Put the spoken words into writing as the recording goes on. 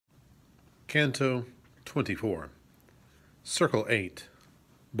Canto 24, Circle 8,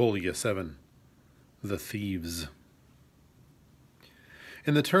 Bolia 7, The Thieves.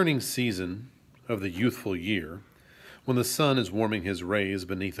 In the turning season of the youthful year, when the sun is warming his rays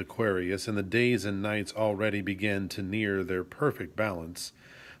beneath Aquarius and the days and nights already begin to near their perfect balance,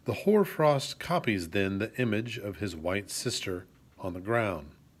 the hoarfrost copies then the image of his white sister on the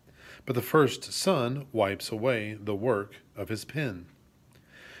ground. But the first sun wipes away the work of his pen.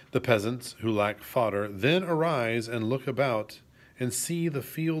 The peasants who lack fodder then arise and look about, and see the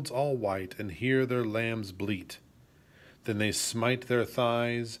fields all white, and hear their lambs bleat. Then they smite their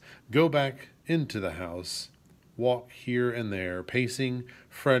thighs, go back into the house, walk here and there, pacing,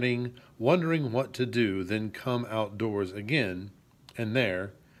 fretting, wondering what to do, then come outdoors again, and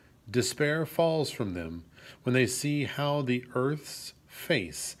there despair falls from them when they see how the earth's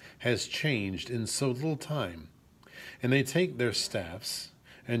face has changed in so little time, and they take their staffs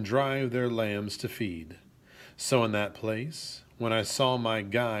and drive their lambs to feed. So in that place, when I saw my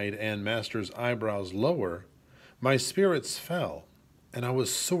guide and master's eyebrows lower, my spirits fell, and I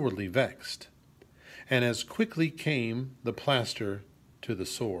was sorely vexed. And as quickly came the plaster to the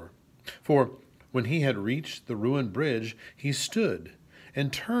sore. For when he had reached the ruined bridge, he stood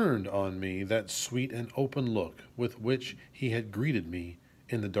and turned on me that sweet and open look with which he had greeted me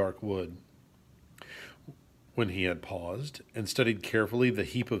in the dark wood. When he had paused and studied carefully the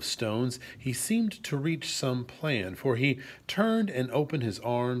heap of stones, he seemed to reach some plan, for he turned and opened his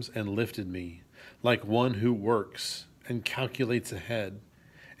arms and lifted me, like one who works and calculates ahead,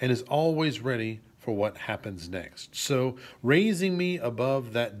 and is always ready for what happens next. So, raising me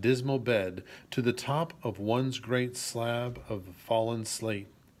above that dismal bed to the top of one's great slab of fallen slate,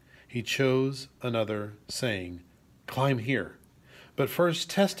 he chose another, saying, "Climb here, but first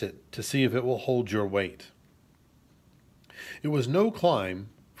test it to see if it will hold your weight." It was no climb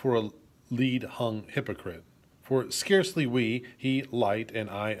for a lead-hung hypocrite, for scarcely we, he light and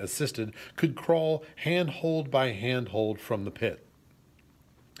I assisted, could crawl hand-hold by hand-hold from the pit.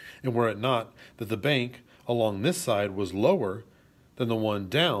 And were it not that the bank along this side was lower than the one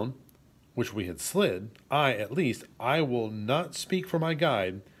down which we had slid, at least, I will not speak for my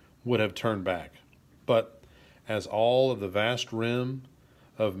guide, would have turned back. But as all of the vast rim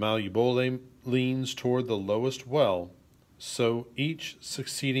of Malubole leans toward the lowest well, so each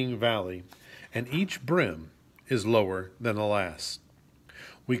succeeding valley and each brim is lower than the last.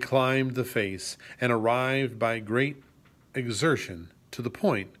 We climbed the face and arrived by great exertion to the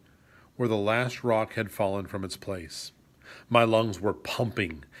point where the last rock had fallen from its place. My lungs were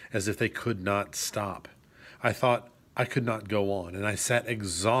pumping as if they could not stop. I thought I could not go on, and I sat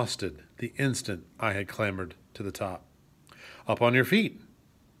exhausted the instant I had clambered to the top. "Up on your feet!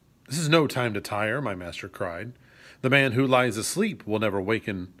 This is no time to tire," my master cried. "The man who lies asleep will never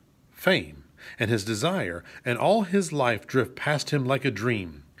waken fame, and his desire and all his life drift past him like a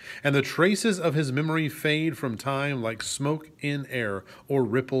dream, and the traces of his memory fade from time like smoke in air or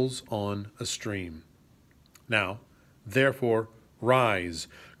ripples on a stream. Now, therefore, rise,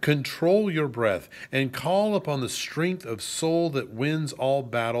 control your breath, and call upon the strength of soul that wins all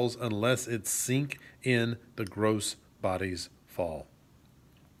battles unless it sink in the gross body's fall.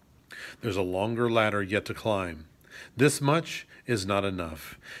 There's a longer ladder yet to climb. This much is not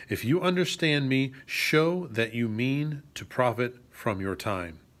enough. If you understand me, show that you mean to profit from your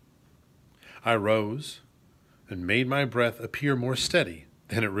time." I rose and made my breath appear more steady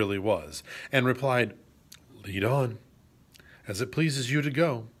than it really was, and replied, "Lead on, as it pleases you to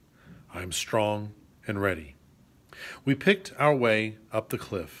go. I am strong and ready." We picked our way up the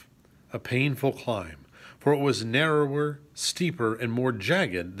cliff, a painful climb, for it was narrower, steeper, and more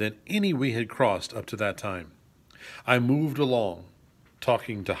jagged than any we had crossed up to that time. I moved along,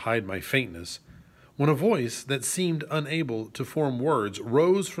 talking to hide my faintness, when a voice that seemed unable to form words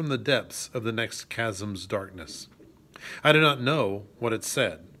rose from the depths of the next chasm's darkness. I did not know what it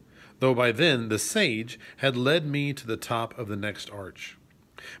said, though by then the sage had led me to the top of the next arch.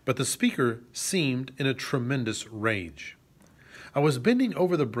 But the speaker seemed in a tremendous rage. I was bending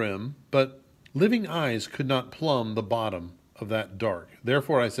over the brim, but living eyes could not plumb the bottom of that dark.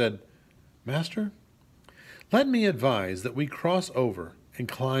 Therefore I said, "Master, let me advise that we cross over and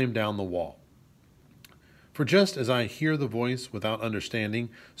climb down the wall." For just as I hear the voice without understanding,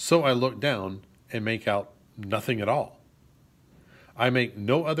 so I look down and make out nothing at all. "I make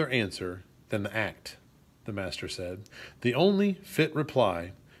no other answer than the act," the master said. "The only fit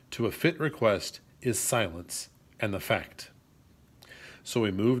reply to a fit request is silence and the fact." So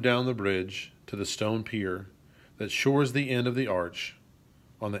we moved down the bridge to the stone pier that shores the end of the arch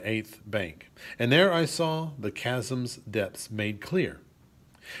on the 8th bank, and there I saw the chasm's depths made clear.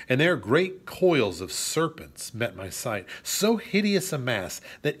 And there great coils of serpents met my sight, so hideous a mass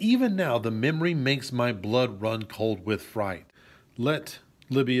that even now the memory makes my blood run cold with fright. Let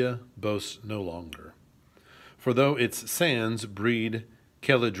Libya boast no longer. For though its sands breed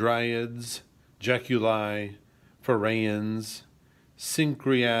Chelydriads, Jaculi, Pharaians,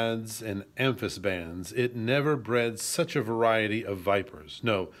 Syncriads, and Amphisbands, it never bred such a variety of vipers,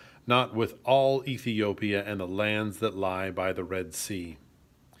 no, not with all Ethiopia and the lands that lie by the Red Sea.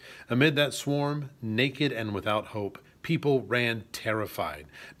 Amid that swarm, naked and without hope, people ran terrified,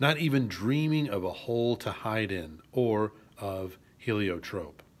 not even dreaming of a hole to hide in, or of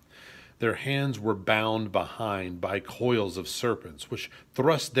heliotrope. Their hands were bound behind by coils of serpents, which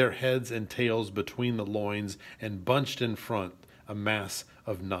thrust their heads and tails between the loins and bunched in front a mass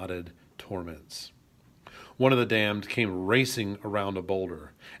of knotted torments. One of the damned came racing around a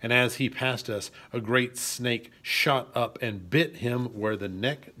boulder, and as he passed us, a great snake shot up and bit him where the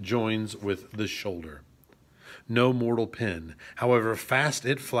neck joins with the shoulder. No mortal pen, however fast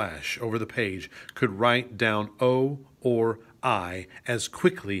it flashed over the page, could write down O or I as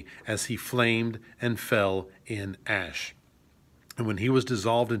quickly as he flamed and fell in ash. And when he was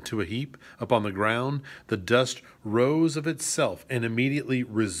dissolved into a heap upon the ground, the dust rose of itself and immediately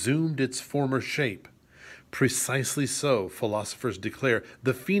resumed its former shape. Precisely so, philosophers declare,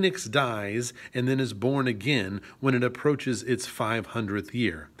 the phoenix dies and then is born again when it approaches its 500th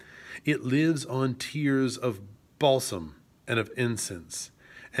year. It lives on tears of balsam and of incense,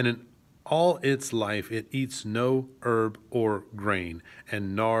 and in all its life it eats no herb or grain,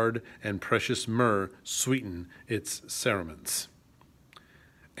 and nard and precious myrrh sweeten its cerements.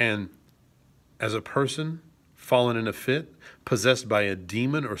 And as a person fallen in a fit, possessed by a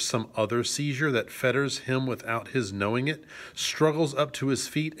demon or some other seizure that fetters him without his knowing it, struggles up to his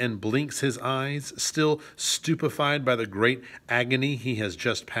feet and blinks his eyes, still stupefied by the great agony he has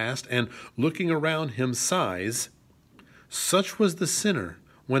just passed, and looking around him sighs, such was the sinner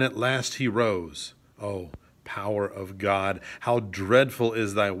when at last he rose. Oh, power of God, how dreadful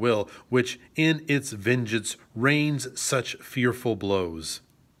is thy will, which in its vengeance rains such fearful blows.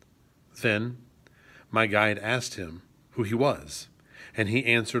 Then my guide asked him who he was, and he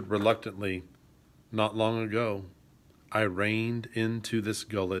answered reluctantly, not long ago I reined into this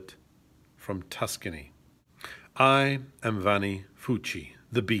gullet from Tuscany. I am Vanni Fucci,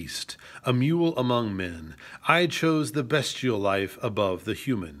 the beast, a mule among men. I chose the bestial life above the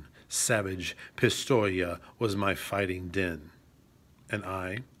human. Savage Pistoia was my fighting den. And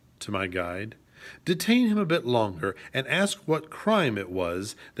I, to my guide, detain him a bit longer and ask what crime it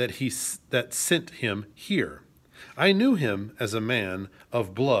was that sent him here. I knew him as a man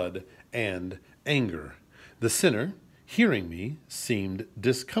of blood and anger. The sinner, hearing me, seemed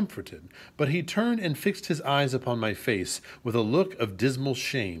discomforted, but he turned and fixed his eyes upon my face with a look of dismal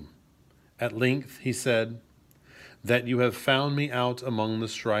shame. At length he said, that you have found me out among the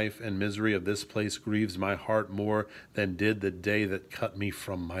strife and misery of this place grieves my heart more than did the day that cut me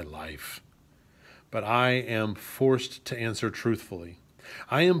from my life. But I am forced to answer truthfully.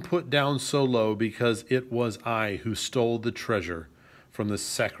 I am put down so low because it was I who stole the treasure from the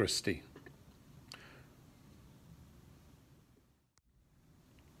sacristy.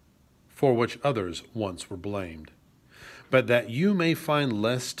 For which others once were blamed. But that you may find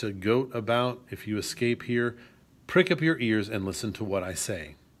less to goat about if you escape here, prick up your ears and listen to what I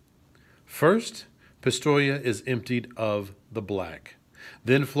say. First, Pistoia is emptied of the black.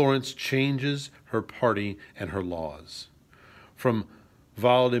 Then Florence changes her party and her laws. From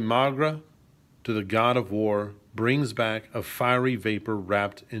Valdemagra to the god of war brings back a fiery vapor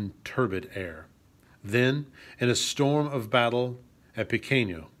wrapped in turbid air. Then, in a storm of battle at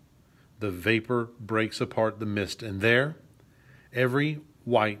Piceno, the vapor breaks apart the mist, and there every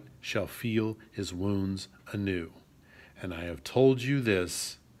wight shall feel his wounds anew. And I have told you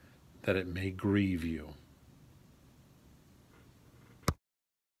this, that it may grieve you.